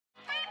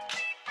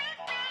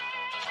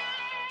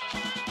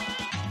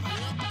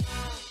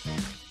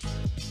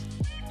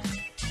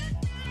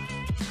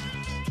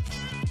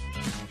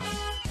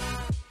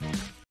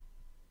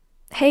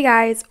Hey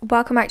guys,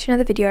 welcome back to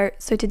another video.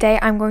 So today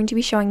I'm going to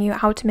be showing you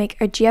how to make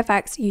a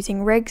GFX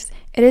using RIGS.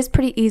 It is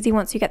pretty easy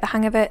once you get the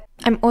hang of it.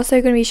 I'm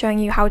also going to be showing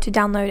you how to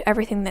download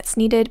everything that's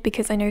needed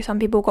because I know some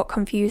people got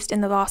confused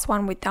in the last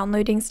one with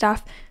downloading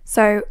stuff.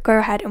 So go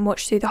ahead and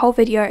watch through the whole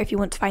video if you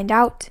want to find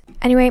out.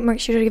 Anyway, make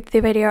sure to give the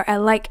video a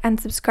like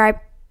and subscribe,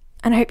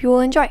 and I hope you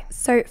all enjoy.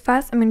 So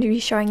first I'm going to be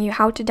showing you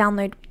how to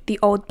download the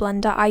old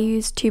Blender. I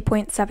use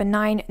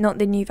 2.79, not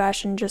the new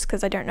version, just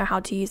because I don't know how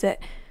to use it.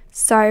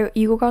 So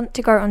you want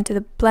to go onto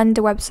the Blender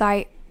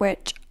website,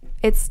 which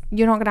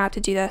you're not going to have to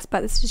do this,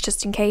 but this is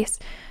just in case.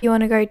 You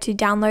want to go to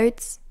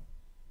downloads,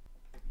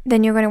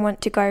 then you're going to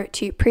want to go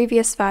to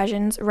previous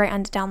versions right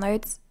under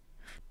downloads.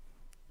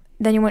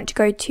 Then you want to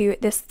go to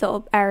this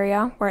little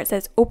area where it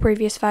says all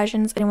previous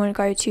versions, and you want to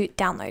go to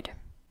download.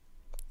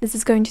 This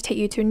is going to take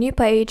you to a new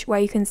page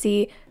where you can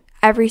see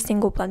every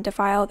single Blender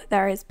file that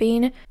there has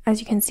been.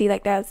 As you can see,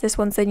 like this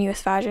one's the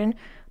newest version,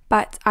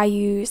 but I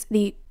use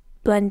the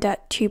Blender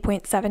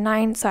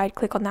 2.79, so I'd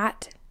click on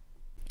that.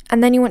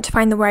 And then you want to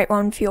find the right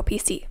one for your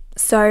PC.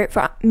 So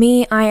for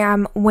me, I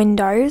am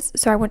Windows,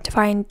 so I want to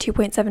find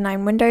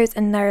 2.79 Windows,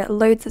 and there are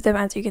loads of them,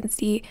 as you can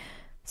see.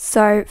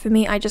 So for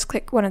me, I just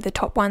click one of the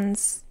top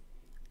ones,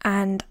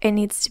 and it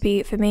needs to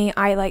be, for me,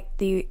 I like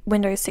the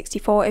Windows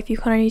 64. If you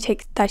can only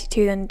take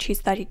 32, then choose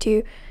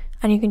 32,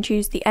 and you can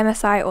choose the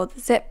MSI or the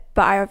zip,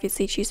 but I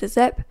obviously choose the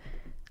zip.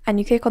 And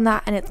you click on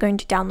that and it's going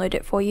to download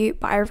it for you,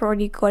 but I've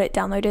already got it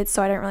downloaded,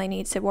 so I don't really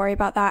need to worry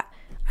about that.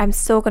 I'm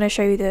still going to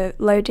show you the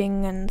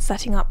loading and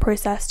setting up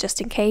process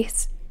just in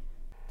case.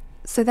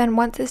 So then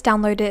once it's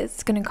downloaded,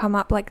 it's going to come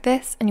up like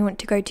this, and you want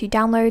to go to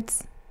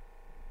downloads.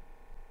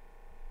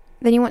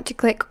 Then you want to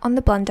click on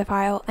the Blender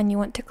file and you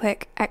want to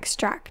click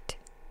extract.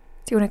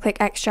 So you want to click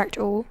extract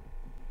all,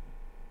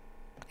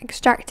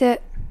 extract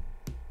it,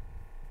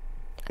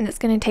 and it's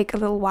going to take a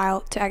little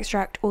while to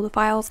extract all the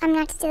files. I'm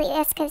going to have to delete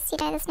this because,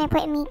 there's no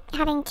point in me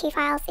having two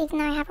files even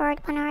though I have one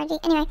already.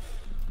 Anyway.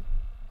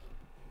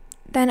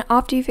 Then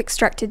after you've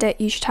extracted it,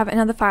 you should have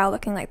another file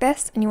looking like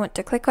this, and you want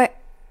to click it.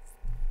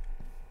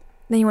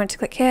 Then you want to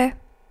click here.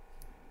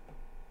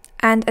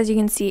 And as you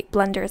can see,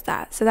 Blender is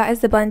there. So that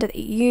is the Blender that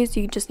you use.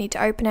 You just need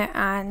to open it,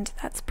 and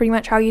that's pretty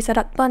much how you set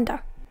up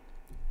Blender.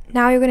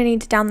 Now you're going to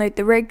need to download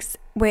the RIGS,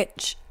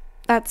 which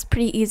that's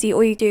pretty easy.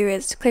 All you do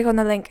is click on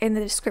the link in the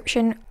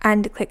description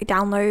and click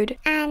download.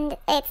 And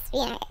it's,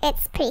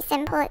 it's pretty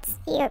simple.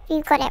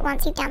 You've got it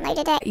once you've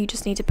downloaded it. You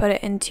just need to put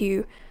it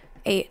into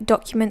a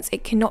documents.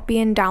 It cannot be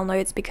in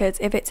downloads, because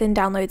if it's in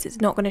downloads,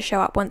 it's not going to show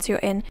up once you're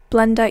in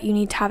Blender. You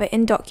need to have it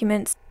in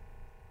documents.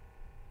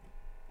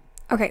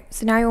 Okay,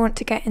 so now you want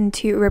to get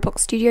into Roblox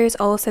Studios.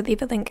 I'll also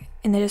leave a link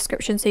in the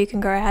description so you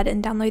can go ahead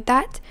and download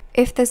that.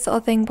 If this sort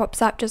of thing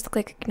pops up, just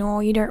click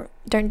ignore. You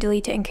don't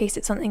delete it in case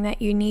it's something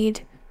that you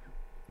need.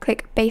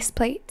 Click base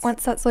plate.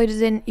 Once that's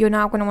loaded in, you're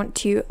now going to want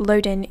to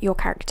load in your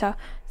character.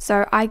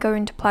 So I go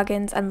into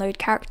plugins and load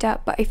character,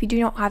 but if you do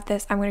not have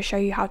this, I'm going to show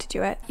you how to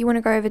do it. You want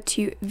to go over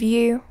to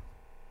view,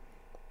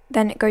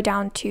 then go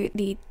down to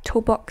the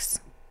toolbox,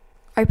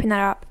 open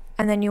that up,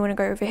 and then you want to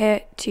go over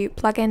here to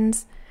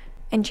plugins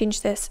and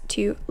change this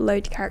to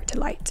load character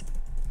light.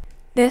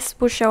 This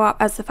will show up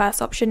as the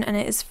first option, and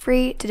it is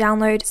free to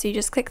download, so you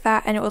just click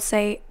that and it will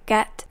say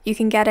get. You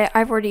can get it.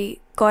 I've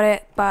already got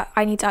it, but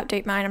I need to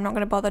update mine. I'm not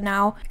going to bother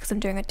now because I'm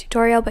doing a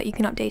tutorial, but you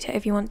can update it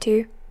if you want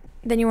to.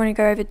 Then you want to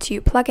go over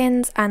to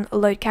plugins and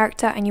load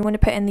character, and you want to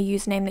put in the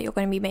username that you're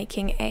going to be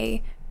making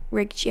a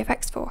RIGS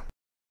GFX for.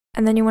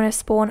 And then you want to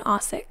spawn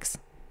R6.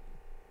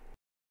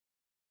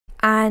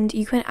 And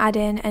you can add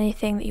in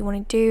anything that you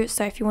want to do.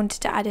 So if you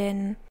wanted to add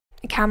in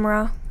a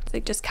camera, so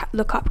just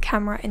look up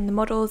camera in the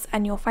models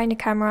and you'll find a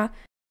camera.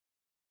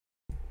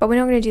 But we're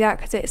not going to do that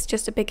because it's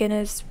just a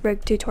beginner's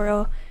RIGS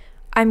tutorial.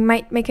 I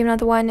might make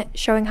another one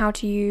showing how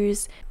to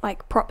use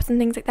like props and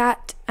things like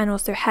that, and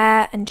also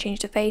hair and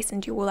change the face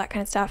and do all that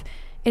kind of stuff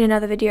in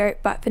another video,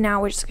 but for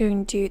now we're just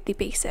going to do the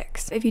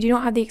basics. If you do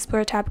not have the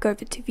Explorer tab, go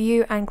over to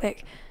view and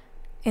click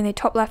in the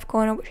top left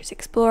corner, which is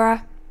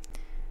Explorer.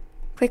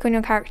 Click on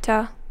your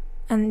character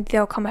and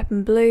they'll come up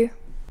in blue.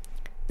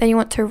 Then you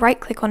want to right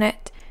click on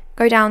it,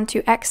 go down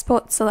to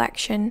export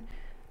selection,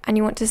 and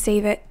you want to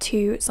save it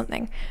to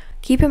something.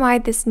 Keep in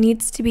mind this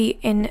needs to be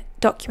in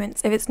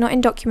documents. If it's not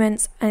in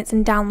documents and it's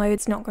in downloads,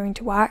 it's not going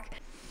to work.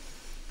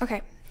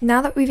 Okay,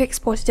 now that we've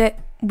exported it,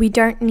 we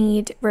don't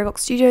need Roblox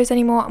Studios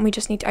anymore, and we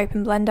just need to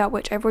open Blender,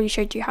 which I've already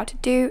showed you how to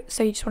do.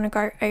 So you just want to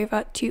go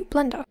over to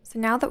Blender. So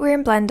now that we're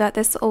in Blender,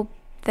 this little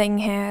thing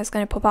here is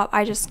going to pop up.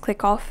 I just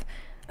click off,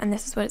 and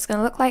this is what it's going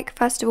to look like.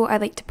 First of all, I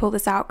like to pull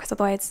this out because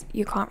otherwise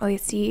you can't really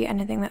see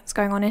anything that's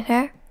going on in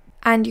here.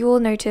 And you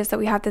will notice that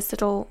we have this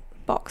little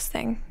box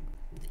thing.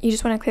 You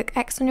just want to click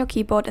X on your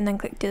keyboard and then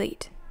click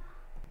delete.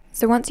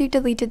 So once you've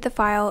deleted the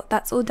file,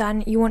 that's all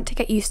done. You want to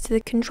get used to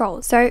the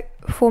controls. So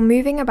for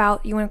moving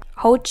about, you want to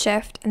hold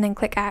shift and then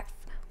click F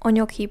on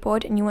your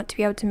keyboard, and you want to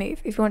be able to move.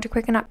 If you want to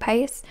quicken up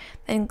pace,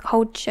 then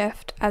hold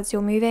shift as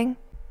you're moving.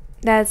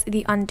 There's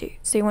the undo.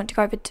 So you want to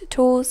go over to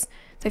tools.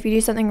 So if you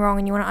do something wrong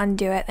and you want to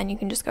undo it, then you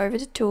can just go over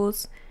to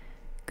tools,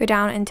 go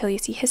down until you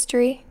see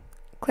history,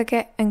 click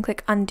it and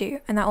click undo,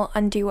 and that will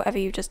undo whatever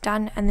you've just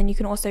done, and then you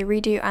can also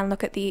redo and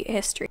look at the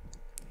history.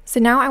 So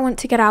now I want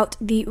to get out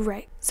the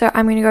rig. So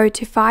I'm going to go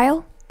to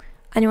file,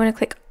 and you want to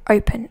click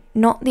open,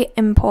 not the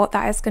import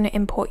that is going to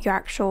import your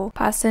actual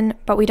person,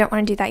 but we don't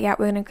want to do that yet.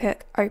 We're going to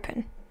click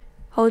open.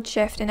 Hold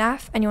shift and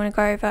F, and you want to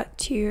go over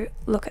to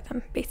look at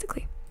them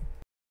basically.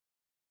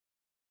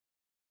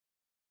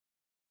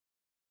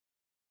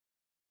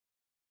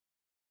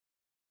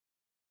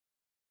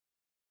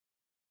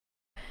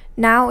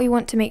 Now we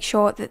want to make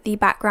sure that the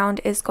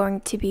background is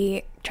going to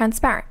be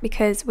transparent,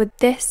 because with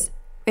this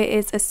it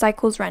is a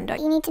cycles render.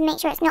 You need to make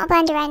sure it's not a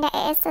blender render,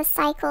 it is a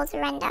cycles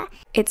render.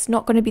 It's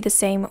not going to be the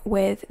same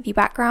with the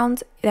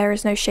background. There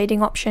is no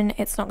shading option.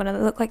 It's not going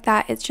to look like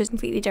that. It's just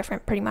completely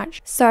different pretty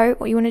much. So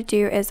what you want to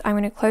do is I'm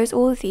going to close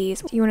all of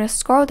these. You want to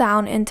scroll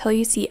down until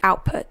you see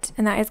output,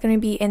 and that is going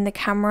to be in the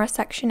camera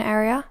section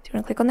area. So you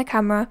want to click on the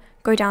camera,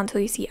 go down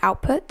until you see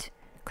output,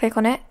 click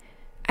on it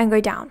and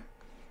go down.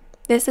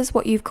 This is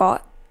what you've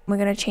got. We're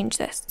going to change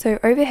this. So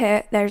over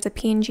here there's a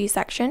PNG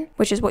section,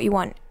 which is what you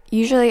want.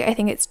 Usually I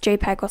think it's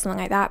JPEG or something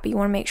like that, but you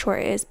want to make sure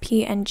it is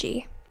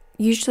PNG.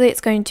 Usually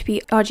it's going to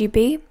be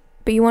RGB,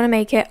 but you want to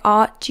make it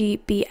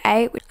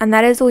RGBA, and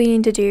that is all you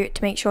need to do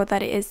to make sure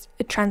that it is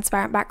a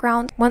transparent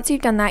background. Once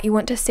you've done that, you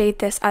want to save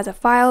this as a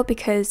file,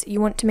 because you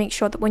want to make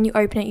sure that when you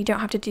open it, you don't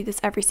have to do this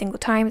every single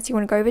time. So you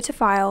want to go over to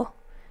file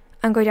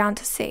and go down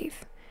to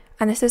save.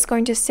 And this is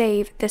going to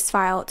save this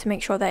file to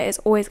make sure that it's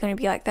always going to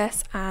be like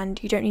this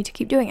and you don't need to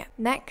keep doing it.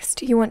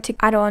 Next, you want to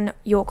add on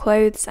your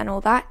clothes and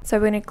all that. So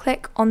we're going to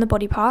click on the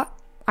body part.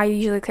 I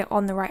usually click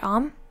on the right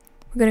arm.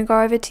 We're going to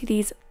go over to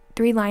these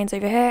 3 lines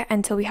over here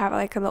until we have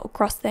like a little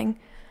cross thing,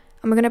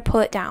 and we're going to pull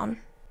it down.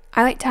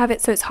 I like to have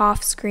it so it's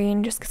half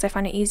screen just because I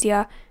find it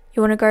easier.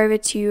 You want to go over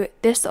to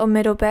this little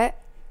middle bit,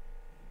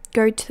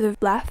 go to the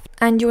left,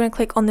 and you want to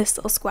click on this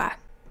little square.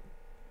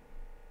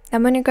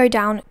 Then we're going to go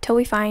down till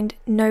we find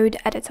node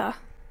editor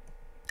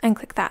and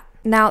click that.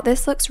 Now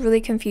this looks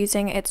really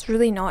confusing. It's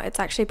really not. It's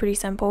actually pretty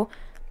simple.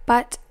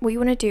 But what you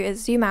want to do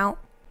is zoom out.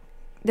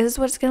 This is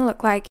what it's going to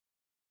look like.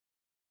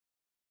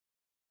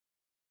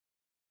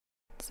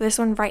 So this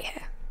one right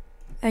here.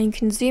 And you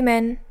can zoom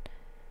in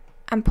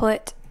and pull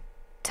it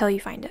till you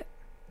find it.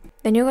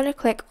 Then you're going to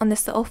click on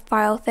this little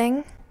file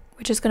thing,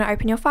 which is going to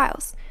open your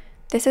files.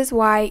 This is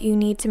why you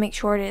need to make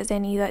sure it is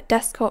in either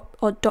desktop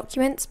or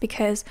documents,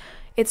 because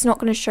it's not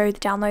going to show the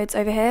downloads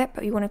over here,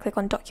 but you want to click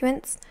on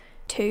documents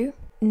too.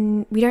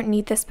 We don't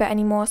need this bit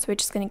anymore, so we're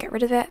just going to get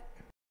rid of it.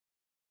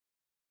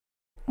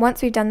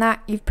 Once we've done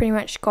that, you've pretty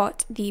much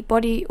got the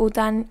body all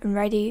done and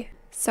ready.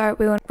 So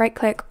we want to right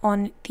click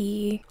on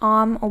the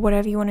arm or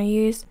whatever you want to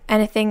use,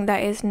 anything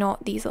that is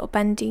not these little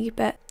bendy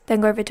bit.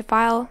 Then go over to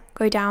file,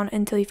 go down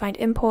until you find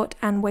import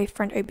and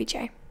wavefront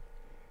OBJ.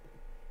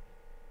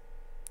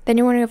 Then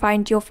you want to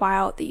find your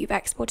file that you've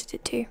exported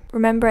it to.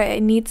 Remember,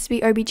 it needs to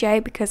be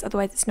OBJ because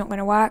otherwise it's not going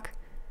to work.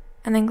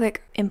 And then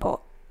click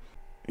import.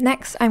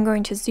 Next, I'm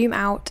going to zoom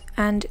out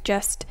and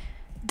just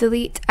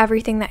delete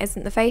everything that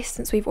isn't the face,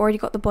 since we've already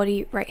got the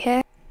body right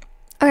here.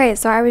 Okay,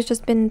 so I was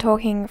just been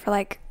talking for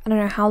like, I don't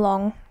know how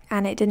long,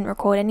 and it didn't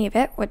record any of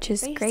it, which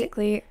is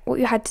basically what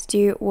you had to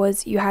do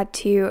was you had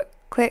to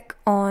click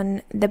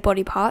on the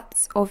body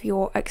parts of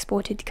your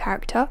exported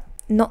character,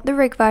 not the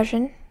rig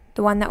version,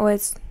 the one that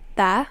was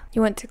there.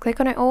 You want to click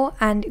on it all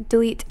and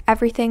delete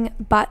everything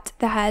but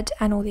the head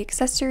and all the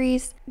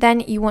accessories.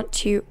 Then you want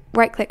to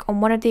right click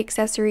on one of the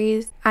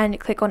accessories and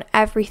click on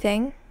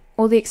everything,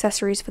 all the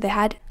accessories for the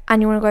head,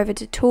 and you want to go over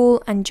to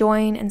tool and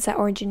join and set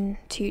origin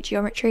to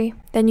geometry.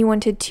 Then you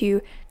wanted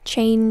to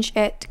change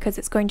it because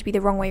it's going to be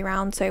the wrong way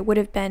around, so it would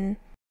have been,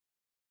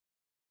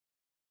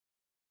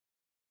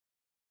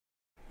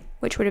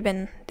 which would have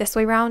been this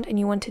way around, and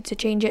you wanted to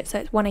change it so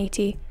it's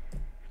 180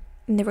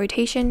 in the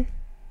rotation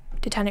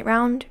to turn it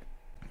round.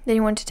 Then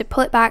you wanted to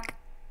pull it back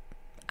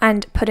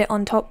and put it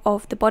on top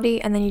of the body,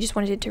 and then you just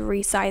wanted to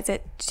resize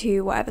it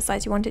to whatever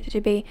size you wanted it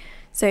to be.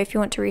 So if you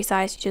want to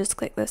resize, you just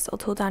click this little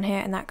tool down here,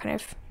 and that kind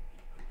of,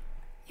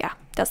 yeah,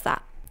 does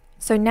that.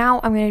 So now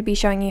I'm going to be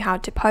showing you how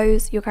to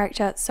pose your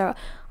character. So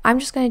I'm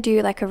just going to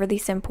do like a really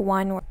simple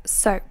one.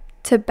 So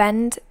to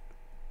bend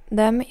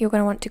them, you're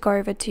going to want to go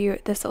over to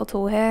this little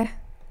tool here,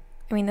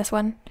 this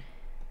one,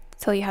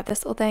 till you have this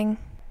little thing.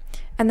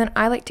 And then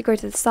I like to go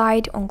to the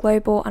side on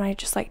global, and I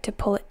just like to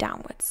pull it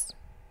downwards.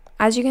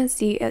 As you can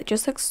see, it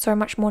just looks so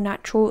much more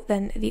natural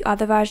than the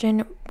other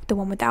version, the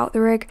one without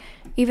the rig.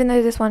 Even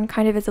though this one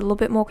kind of is a little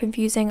bit more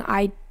confusing,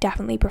 I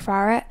definitely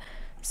prefer it.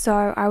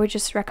 So I would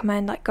just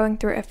recommend like going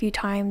through it a few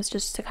times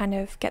just to kind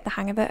of get the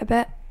hang of it a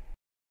bit.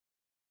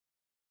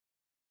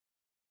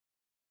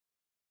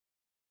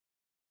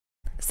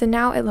 So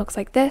now it looks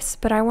like this,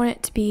 but I want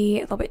it to be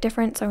a little bit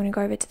different. So I'm going to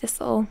go over to this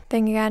little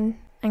thing again.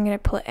 I'm going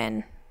to pull it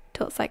in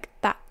till it's like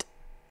that.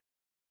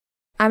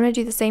 I'm going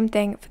to do the same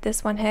thing for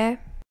this one here.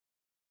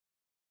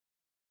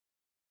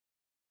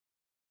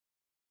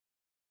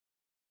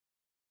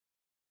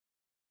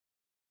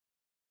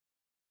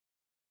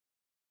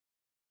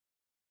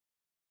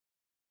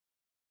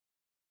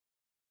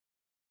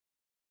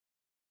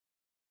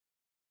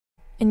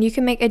 and you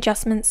can make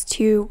adjustments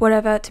to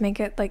whatever to make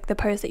it like the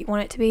pose that you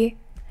want it to be.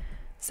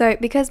 So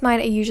because mine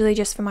are usually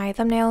just for my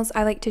thumbnails,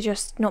 I like to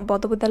just not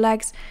bother with the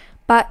legs,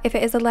 but if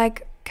it is a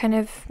leg kind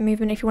of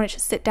movement, if you want it to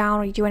sit down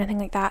or you do anything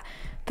like that,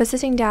 for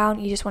sitting down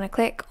you just want to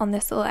click on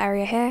this little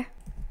area here,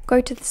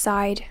 go to the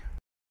side,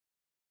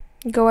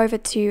 go over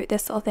to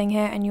this little thing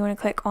here, and you want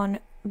to click on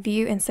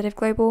view instead of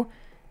global,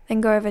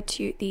 then go over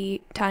to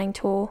the turning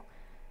tool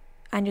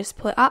and just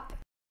pull it up,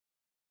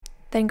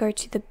 then go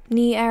to the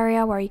knee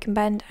area where you can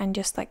bend and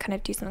just like kind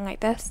of do something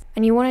like this,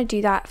 and you want to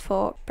do that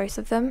for both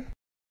of them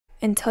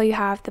until you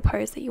have the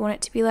pose that you want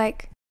it to be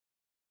like.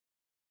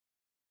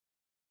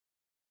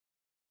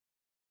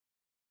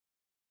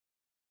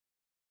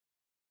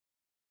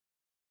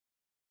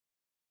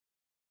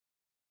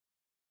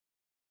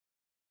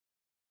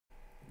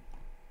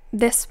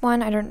 This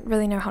one, I don't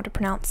really know how to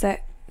pronounce it.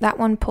 That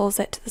one pulls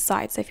it to the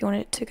side, so if you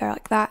wanted it to go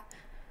like that,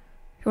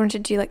 if you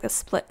wanted to do like the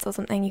splits or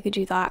something, you could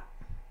do that,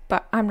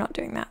 but I'm not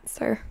doing that,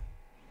 so.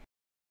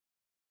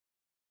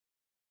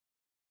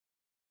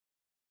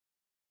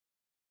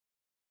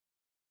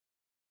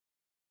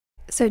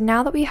 So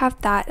now that we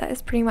have that, that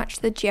is pretty much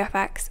the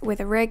GFX with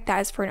a rig.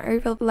 That is for an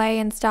overlay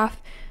and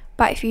stuff.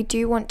 But if you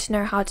do want to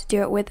know how to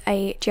do it with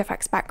a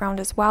GFX background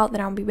as well,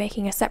 then I'll be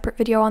making a separate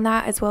video on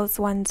that, as well as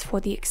the ones for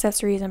the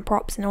accessories and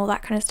props and all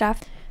that kind of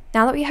stuff.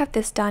 Now that we have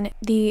this done,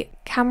 the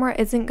camera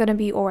isn't going to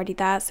be already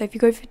there. So if you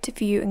go to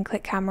view and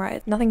click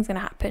camera, nothing's going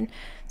to happen.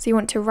 So you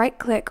want to right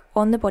click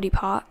on the body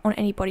part, on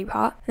any body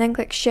part, and then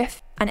click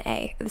Shift and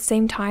A at the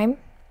same time.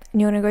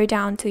 And you want to go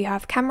down till you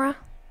have camera,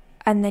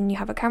 and then you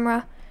have a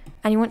camera.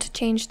 And you want to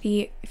change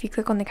the, if you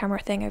click on the camera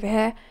thing over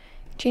here,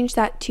 change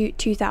that to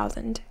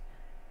 2000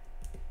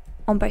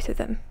 on both of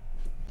them.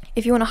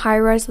 If you want a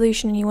higher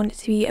resolution and you want it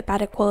to be a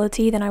better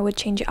quality, then I would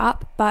change it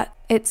up, but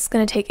it's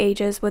going to take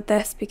ages with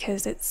this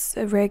because it's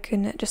a rig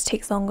and it just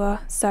takes longer,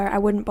 so I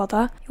wouldn't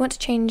bother. You want to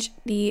change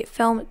the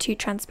film to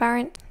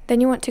transparent,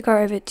 then you want to go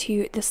over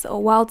to this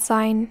little world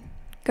sign,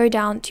 go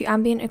down to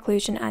ambient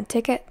occlusion and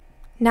ticket.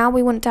 Now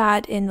we want to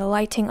add in the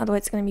lighting,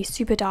 otherwise it's going to be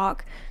super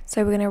dark,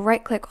 so we're going to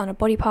right click on a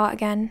body part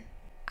again,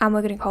 and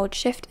we're going to hold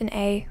Shift and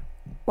A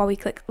while we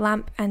click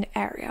lamp and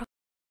area.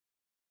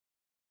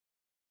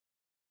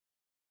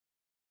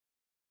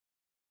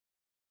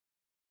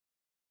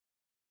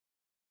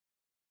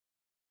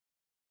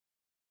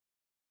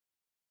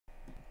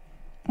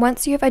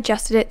 Once you have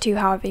adjusted it to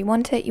however you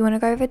want it, you want to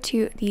go over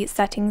to the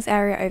settings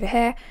area over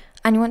here,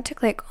 and you want to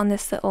click on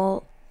this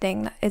little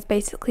thing that is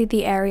basically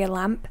the area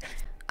lamp,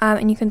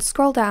 and you can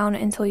scroll down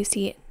until you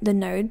see the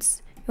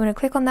nodes. You want to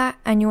click on that,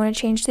 and you want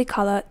to change the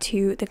color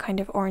to the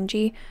kind of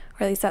orangey,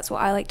 or at least that's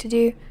what I like to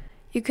do.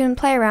 You can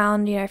play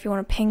around, you know, if you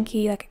want a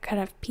pinky, like a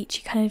kind of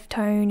peachy kind of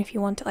tone, if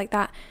you want it like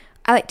that.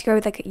 I like to go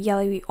with like a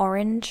yellowy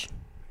orange,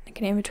 like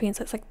an in-between,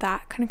 so it's like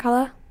that kind of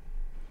color.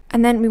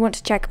 And then we want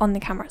to check on the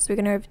camera, so we're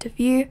going to go over to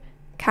view,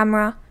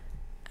 camera,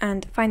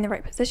 and find the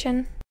right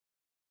position.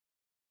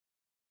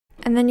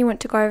 And then you want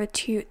to go over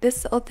to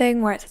this little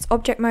thing where it says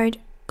object mode,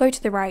 go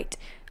to the right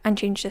and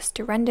change this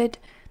to rendered.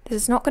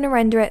 This is not going to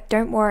render it,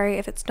 don't worry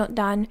if it's not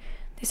done.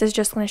 This is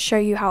just going to show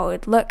you how it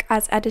would look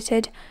as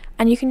edited,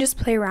 and you can just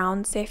play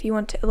around. Say if you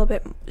want it a little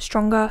bit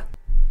stronger,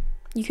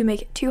 you can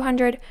make it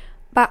 200,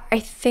 but I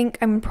think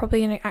I'm probably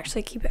going to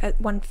actually keep it at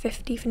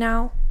 150 for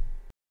now.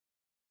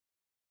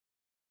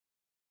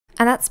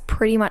 And that's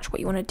pretty much what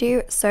you want to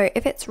do. So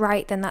if it's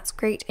right, then that's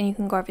great, and you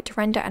can go over to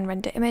render and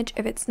render image.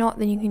 If it's not,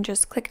 then you can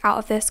just click out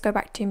of this, go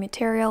back to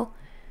material,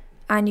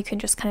 and you can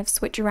just kind of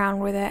switch around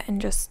with it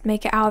and just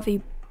make it however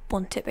you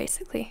want it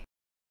basically.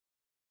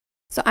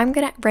 So I'm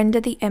going to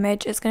render the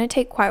image. It's going to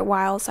take quite a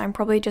while, so I'm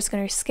probably just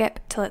going to skip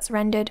till it's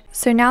rendered.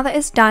 So now that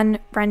it's done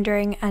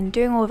rendering and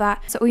doing all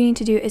that, so all you need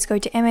to do is go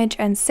to image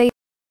and save.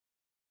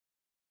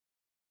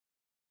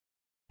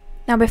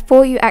 Now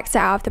before you exit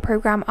out of the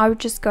program, I would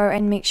just go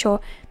and make sure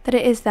that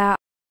it is there.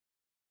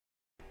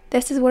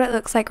 This is what it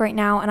looks like right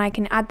now, and I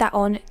can add that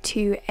on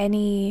to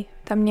any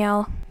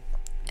thumbnail.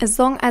 As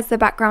long as the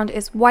background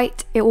is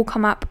white, it will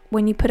come up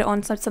when you put it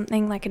on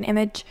something like an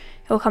image,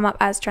 it will come up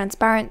as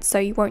transparent, so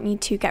you won't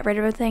need to get rid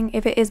of everything.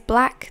 If it is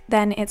black,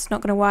 then it's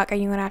not going to work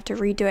and you're going to have to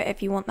redo it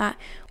if you want that.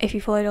 If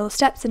you followed all the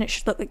steps, then it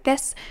should look like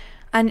this.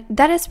 And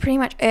that is pretty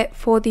much it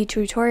for the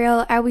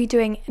tutorial. I'll be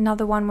doing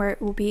another one where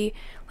it will be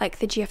like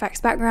the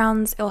GFX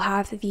backgrounds. It'll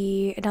have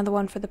another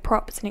one for the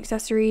props and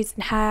accessories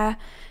and hair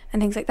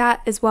and things like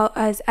that, as well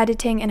as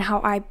editing and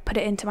how I put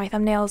it into my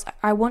thumbnails.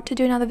 I want to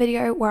do another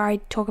video where I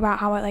talk about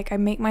how I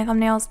make my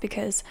thumbnails,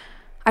 because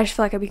I just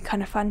feel like it'd be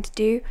kind of fun to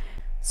do.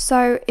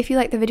 So if you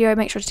like the video,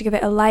 make sure to give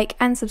it a like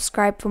and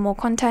subscribe for more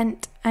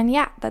content. And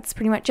yeah, that's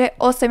pretty much it.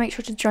 Also make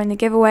sure to join the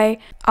giveaway.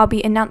 I'll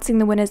be announcing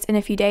the winners in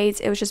a few days.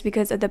 It was just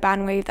because of the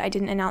ban wave that I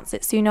didn't announce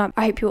it sooner.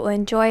 I hope you all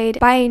enjoyed.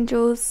 Bye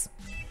angels.